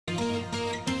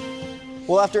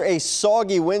Well, after a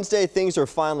soggy Wednesday, things are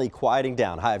finally quieting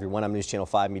down. Hi, everyone. I'm News Channel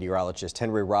 5 meteorologist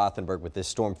Henry Rothenberg with this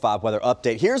Storm 5 weather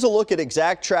update. Here's a look at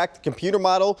Exact Track, the computer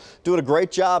model, doing a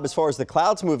great job as far as the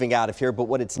clouds moving out of here. But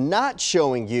what it's not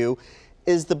showing you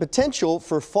is the potential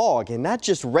for fog, and not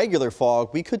just regular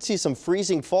fog. We could see some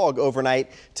freezing fog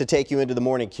overnight to take you into the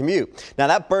morning commute. Now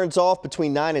that burns off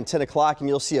between 9 and 10 o'clock, and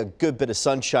you'll see a good bit of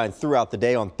sunshine throughout the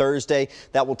day on Thursday.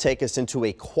 That will take us into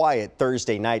a quiet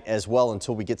Thursday night as well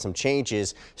until we get some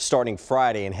changes starting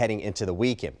Friday and heading into the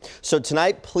weekend. So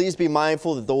tonight, please be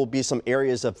mindful that there will be some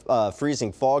areas of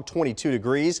freezing fog, 22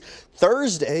 degrees.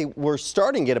 Thursday, we're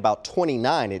starting at about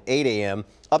 29 at 8 a.m.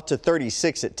 up to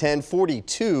 36 at 10,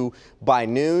 42 by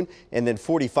noon, and then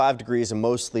 45 degrees and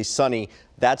mostly sunny.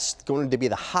 That's going to be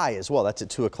the high as well. That's at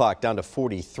 2 o'clock, down to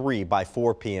 43 by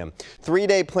 4 p.m.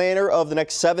 3-day planner of the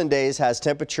next 7 days has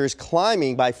temperatures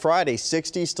climbing by Friday,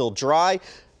 60, still dry.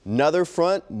 Another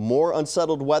front, more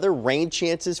unsettled weather, rain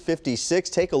chances 56.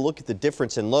 Take a look at the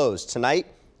difference in lows. Tonight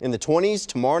in the 20s,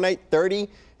 tomorrow night 30,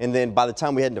 and then by the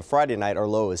time we head into Friday night, our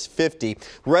low is 50.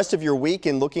 Rest of your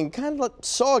weekend looking kind of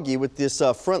soggy with this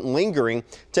front lingering.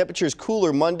 Temperatures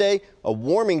cooler Monday, a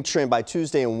warming trend by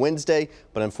Tuesday and Wednesday,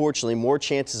 but unfortunately more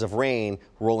chances of rain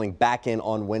rolling back in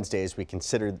on Wednesday as we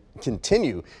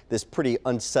continue this pretty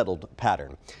unsettled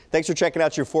pattern. Thanks for checking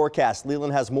out your forecast.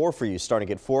 Leland has more for you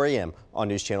starting at 4 a.m. on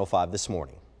News Channel 5 this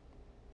morning.